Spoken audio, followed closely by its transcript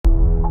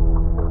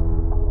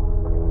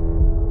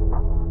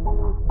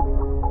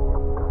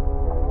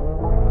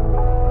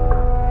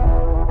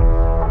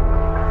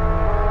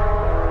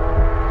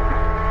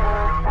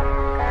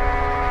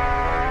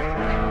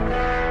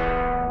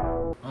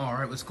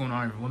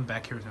everyone,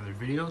 back here with another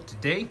video.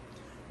 Today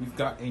we've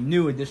got a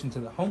new addition to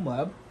the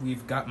Homelab.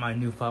 We've got my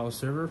new file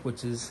server,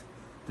 which is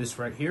this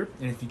right here,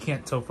 and if you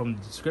can't tell from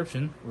the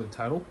description or the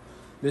title,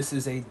 this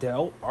is a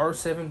Dell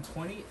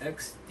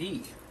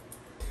R720XD.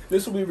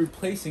 This will be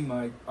replacing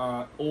my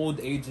old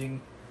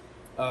aging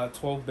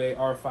 12-bay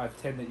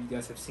R510 that you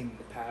guys have seen in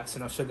the past,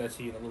 and I'll show that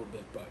to you in a little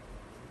bit. But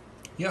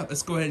yeah,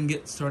 let's go ahead and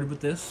get started with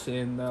this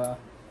and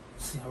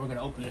see how we're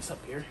gonna open this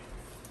up here.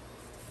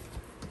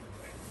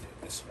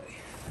 This way.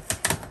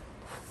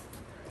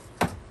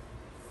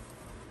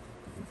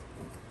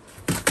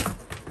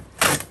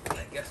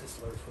 I guess this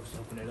is where we're supposed to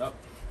open it up.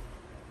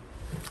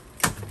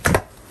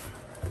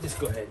 Right, just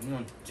go ahead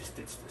and just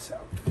ditch this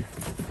out.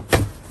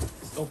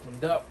 It's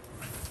opened up.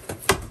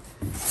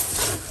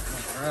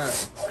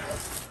 Alright.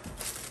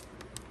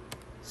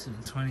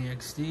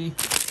 720XD.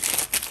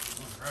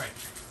 Alright.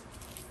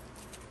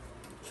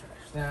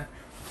 Trash that.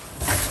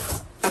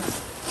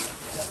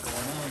 What's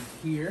going on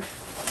here?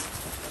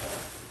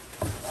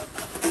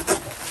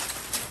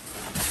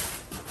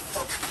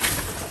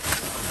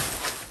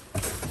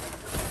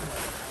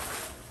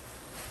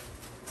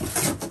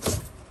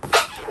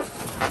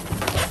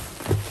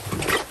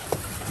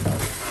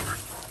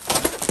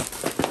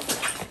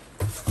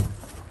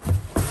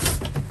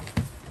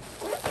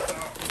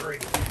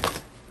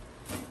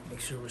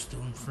 We're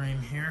still in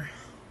frame here.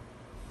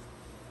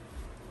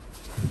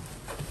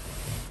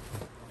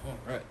 All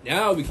right,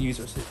 now we can use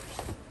our scissors.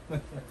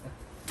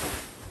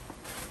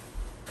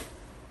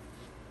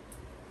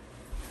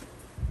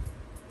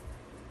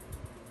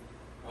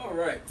 All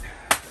right,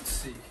 let's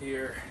see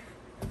here.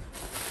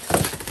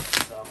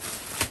 So,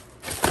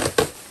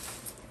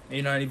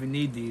 may not even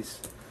need these.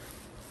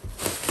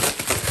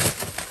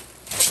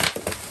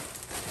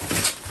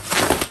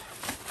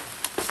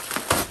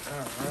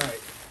 All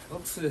right,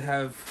 looks to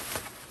have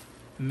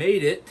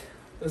made it.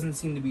 Doesn't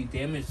seem to be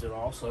damaged at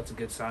all, so that's a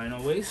good sign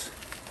always.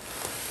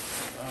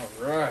 All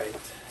right,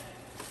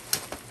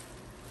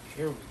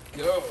 here we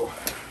go.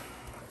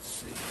 Let's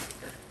see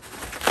here.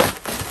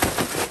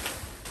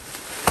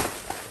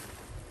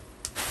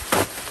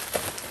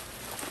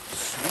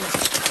 Sweet.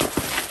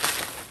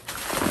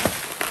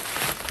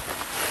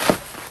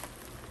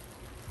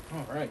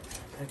 All right,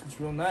 package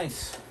real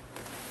nice.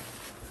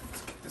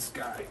 Let's get this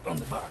guy on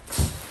the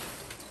box.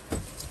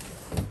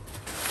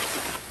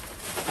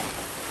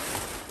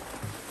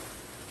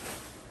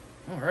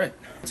 Alright,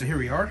 so here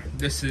we are.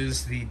 This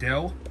is the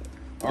Dell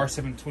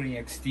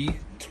R720XD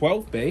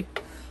 12-bay.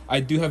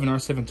 I do have an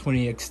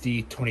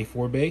R720XD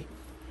 24-bay,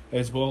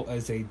 as well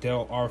as a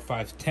Dell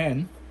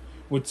R510,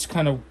 which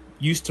kind of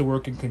used to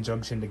work in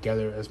conjunction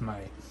together as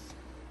my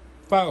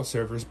file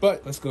servers.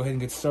 But let's go ahead and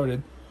get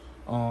started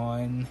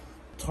on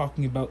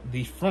talking about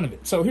the front of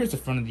it. So here's the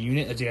front of the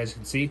unit. As you guys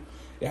can see,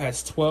 it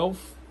has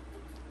 12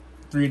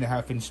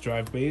 3.5-inch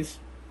drive bays.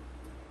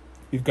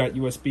 You've got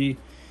USB,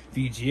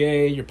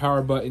 VGA, your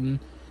power button,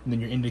 and then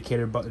your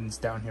indicator buttons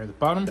down here at the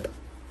bottom.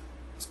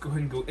 Let's go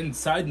ahead and go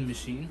inside the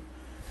machine.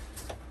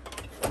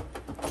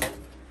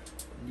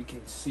 You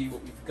can see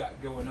what we've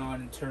got going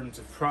on in terms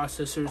of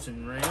processors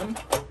and RAM.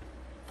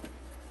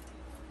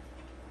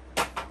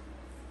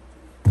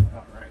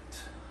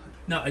 Alright.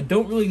 Now, I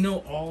don't really know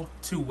all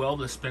too well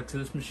the specs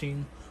of this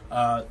machine.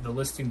 The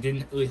listing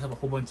didn't really have a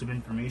whole bunch of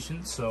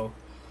information, so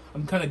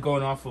I'm kind of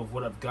going off of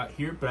what I've got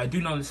here. But I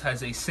do know this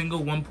has a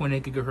single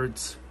 1.8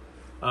 gigahertz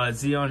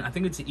Xeon, I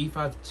think it's an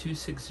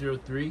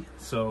E5-2603,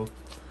 so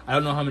I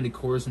don't know how many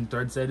cores and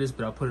threads that is,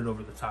 but I'll put it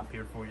over the top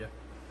here for you.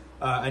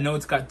 I know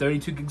it's got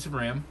 32 gigs of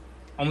RAM,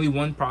 only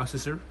one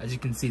processor. As you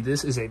can see,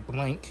 this is a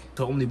blank,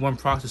 so only one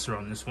processor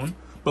on this one,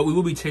 but we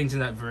will be changing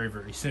that very,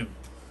 very soon.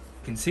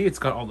 You can see it's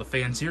got all the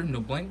fans here, no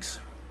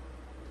blanks.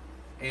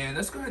 And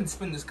let's go ahead and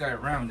spin this guy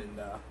around and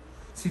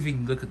see if we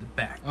can look at the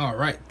back. All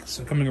right,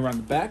 so coming around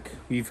the back,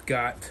 we've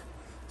got,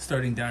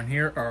 starting down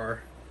here,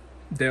 our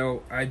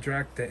Dell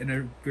iDRAC, the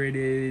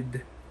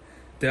integrated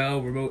Dell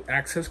remote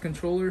access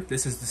controller.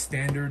 This is the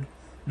standard,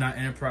 not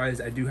enterprise.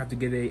 I do have to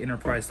get a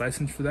enterprise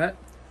license for that.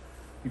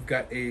 We've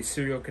got a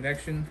serial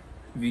connection,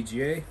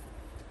 VGA,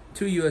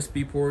 2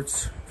 USB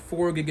ports,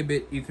 4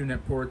 gigabit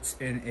Ethernet ports,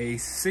 and a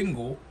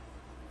single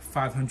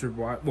 500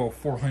 watt, well,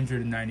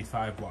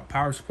 495 watt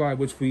power supply,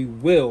 which we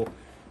will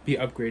be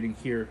upgrading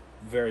here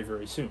very,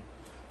 very soon.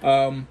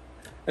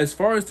 As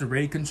far as the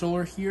RAID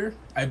controller here,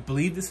 I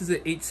believe this is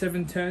an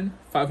 8710,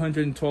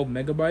 512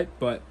 megabyte,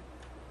 but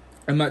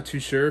I'm not too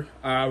sure.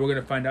 We're going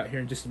to find out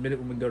here in just a minute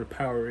when we go to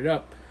power it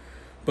up.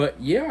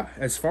 But yeah,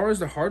 as far as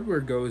the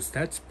hardware goes,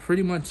 that's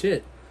pretty much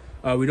it.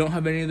 We don't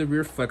have any of the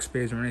rear flex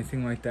bays or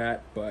anything like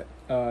that, but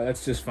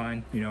that's just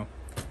fine, you know.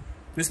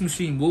 This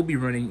machine will be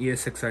running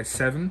ESXi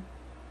 7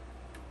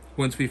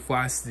 once we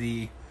flash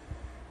the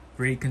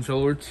RAID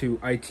controller to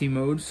IT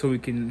mode, so we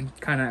can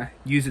kind of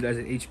use it as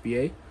an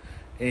HBA.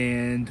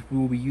 And we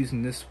will be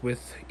using this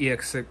with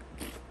ESXi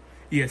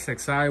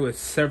with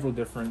several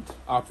different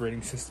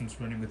operating systems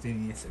running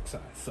within ESXi.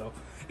 So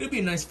it'll be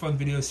a nice fun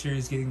video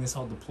series getting this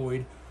all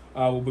deployed.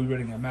 We'll be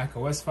running a Mac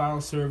OS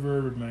file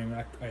server, we're running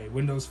a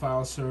Windows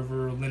file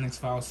server, Linux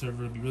file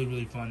server. It'll be really,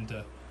 really fun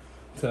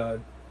to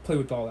play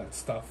with all that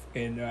stuff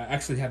and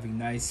actually have a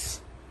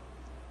nice,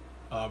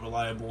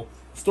 reliable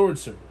storage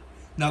server.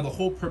 Now, the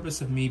whole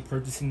purpose of me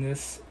purchasing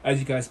this, as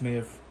you guys may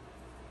have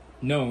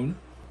known,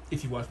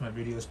 if you watched my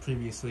videos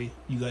previously,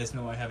 you guys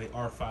know I have a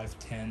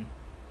R510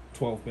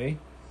 12-bay,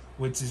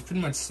 which is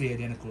pretty much the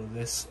identical to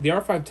this. The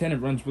R510, it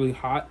runs really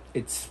hot.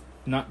 It's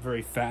not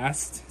very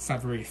fast. It's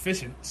not very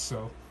efficient,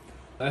 so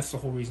that's the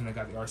whole reason I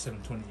got the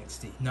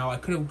R720XD. Now, I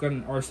could have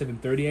gotten an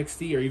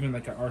R730XD or even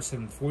like an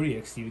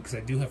R740XD because I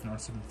do have an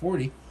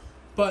R740,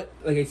 but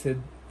like I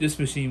said, this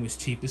machine was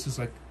cheap. This was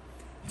like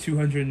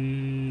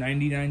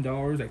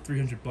 $299, like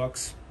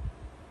 $300.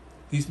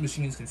 These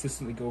machines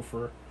consistently go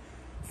for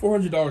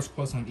 $400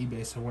 plus on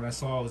eBay, so when I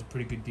saw it was a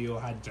pretty good deal,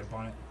 I had to jump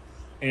on it.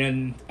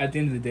 And at the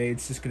end of the day,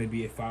 it's just going to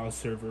be a file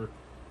server.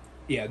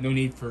 Yeah, no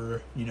need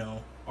for, you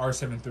know,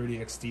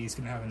 R730XD. It's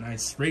going to have a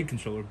nice RAID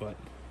controller, but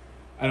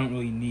I don't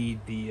really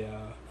need the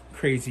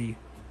crazy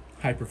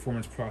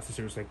high-performance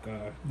processors like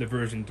the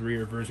version 3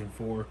 or version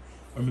 4,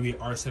 or maybe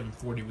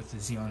R740 with the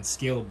Xeon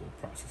scalable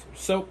processor.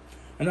 So,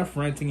 enough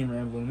ranting and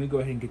rambling. Let me go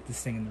ahead and get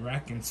this thing in the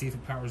rack and see if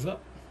it powers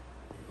up.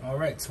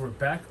 Alright, so we're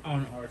back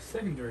on our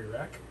secondary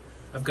rack.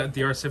 I've got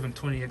the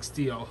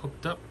R720XD all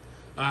hooked up.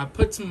 I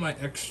put some of my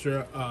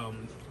extra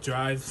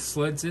drive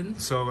sleds in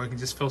so I can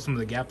just fill some of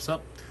the gaps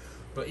up.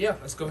 But yeah,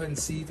 let's go ahead and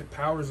see if it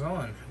powers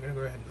on. I'm going to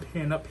go ahead and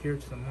pan up here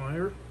to the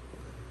monitor.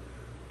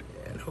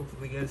 And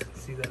hopefully you guys can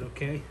see that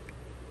okay.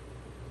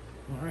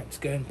 Alright, let's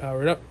go ahead and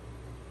power it up.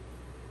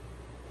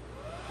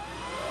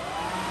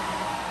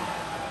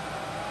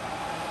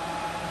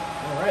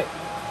 Alright,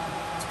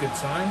 that's a good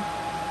sign.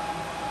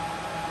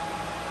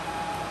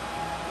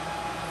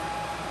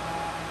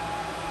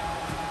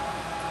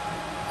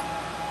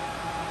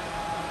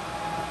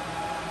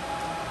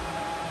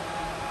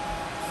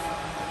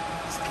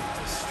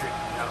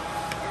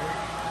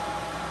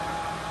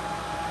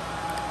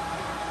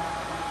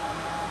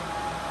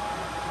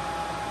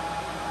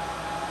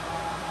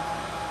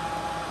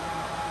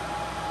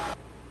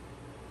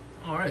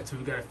 Alright, so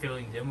we got a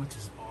failing dim, which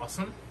is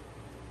awesome.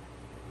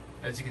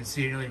 As you can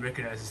see, it only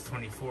recognizes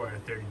 24 out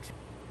of 32.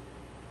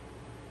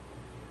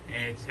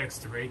 And it detects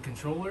the RAID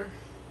controller.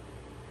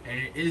 And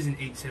it is an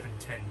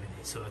 8710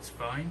 mini, so that's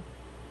fine.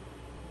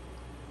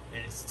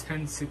 And it's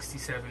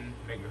 1067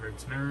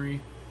 megahertz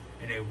memory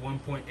and a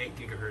 1.8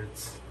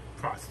 gigahertz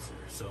processor.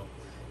 So,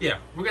 yeah,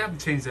 we're gonna have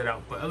to change that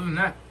out. But other than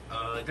that,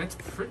 that's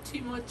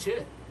pretty much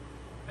it.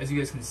 As you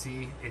guys can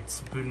see,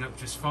 it's booting up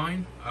just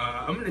fine.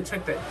 I'm gonna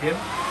check that dim.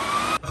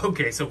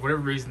 Okay, so for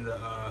whatever reason,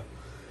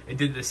 it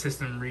did the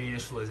system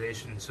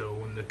reinitialization, so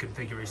when the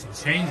configuration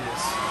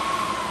changes,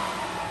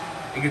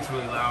 it gets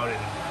really loud and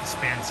the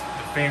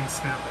fans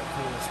spin up at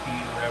full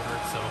speed or whatever.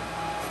 So,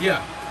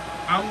 yeah,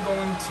 I'm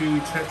going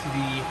to check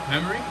the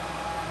memory.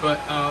 But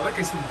like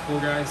I said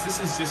before, guys, this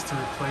is just to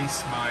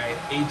replace my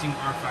aging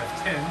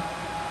R510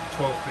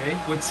 12-bay,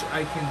 which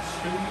I can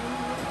show you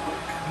real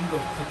quick. I'm gonna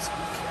go quick speak.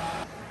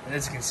 And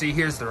as you can see,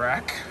 here's the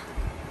rack.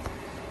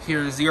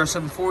 Here's the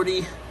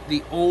R740,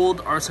 the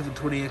old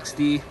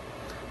R720XD,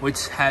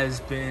 which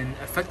has been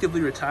effectively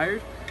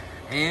retired,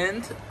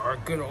 and our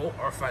good old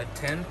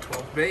R510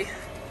 12-bay.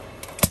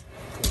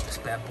 Pull this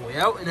bad boy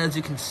out, and as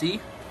you can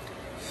see,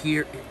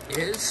 here it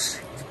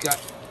is. We've got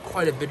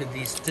quite a bit of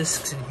these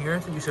discs in here. I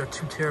think these are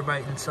 2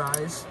 terabyte in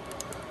size.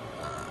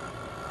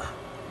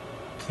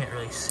 Can't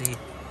really see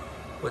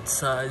what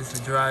size the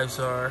drives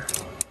are,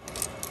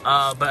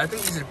 but I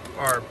think these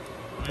are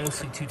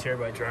mostly 2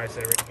 terabyte drives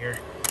that are in here.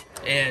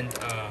 And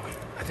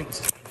I think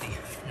this is empty.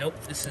 Nope,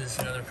 this is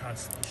another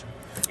Constellation.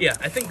 Yeah,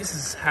 I think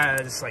this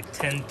has like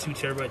 10 2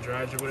 terabyte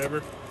drives or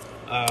whatever.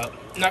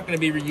 Not going to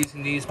be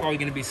reusing these. Probably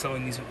going to be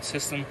selling these with the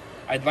system.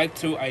 I'd like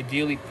to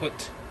ideally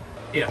put,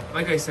 yeah,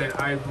 like I said,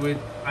 I would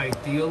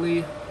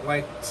ideally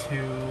like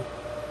to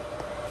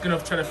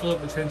try to fill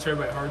up the 10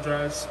 terabyte hard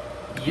drives.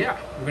 Yeah,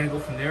 we're going to go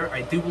from there.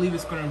 I do believe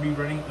it's going to be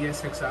running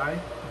ESXi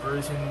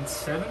version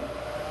 7.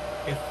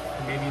 If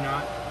maybe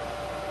not,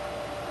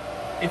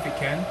 if it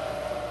can.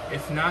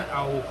 If not,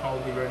 I will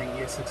probably be running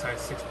ESXi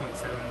 6.7,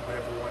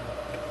 whatever one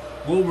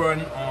will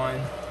run on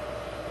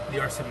the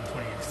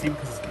R720XD,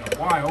 because it's been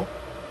a while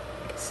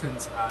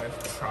since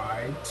I've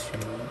tried to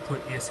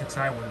put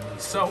ESXi on one of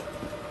these. So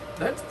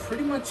that's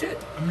pretty much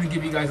it. I'm going to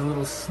give you guys a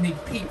little sneak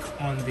peek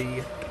on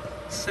the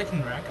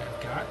second rack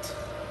I've got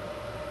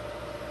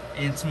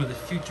and some of the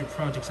future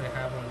projects I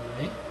have on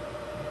the way.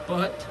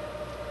 But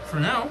for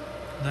now,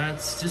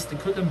 that's just a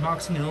quick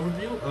unboxing and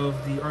overview of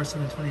the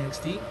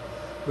R720XD,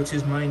 which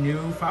is my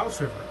new file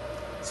server.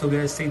 So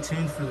guys, stay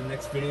tuned for the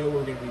next video.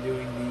 We're going to be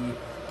doing the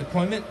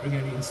deployment. We're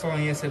going to be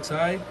installing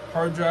ESXi,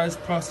 hard drives,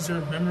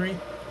 processor, memory,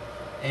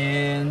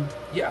 and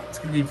yeah, it's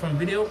going to be a fun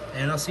video,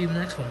 and I'll see you in the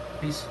next one.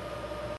 Peace.